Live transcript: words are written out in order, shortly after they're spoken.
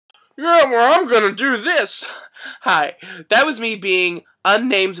Yeah, well, I'm gonna do this. Hi, that was me being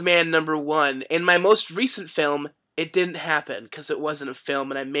unnamed man number one. In my most recent film, it didn't happen because it wasn't a film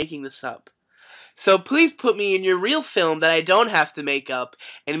and I'm making this up. So please put me in your real film that I don't have to make up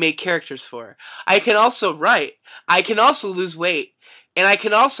and make characters for. I can also write. I can also lose weight. And I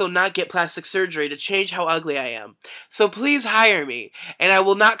can also not get plastic surgery to change how ugly I am. So please hire me, and I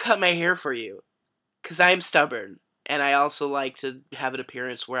will not cut my hair for you. Because I am stubborn. And I also like to have an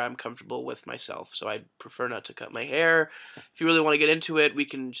appearance where I'm comfortable with myself. So I prefer not to cut my hair. If you really want to get into it, we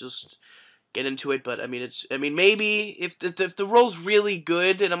can just get into it. But I mean, maybe if the role's really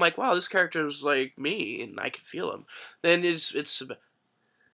good, and I'm like, wow, this character is like me, and I can feel him, then it's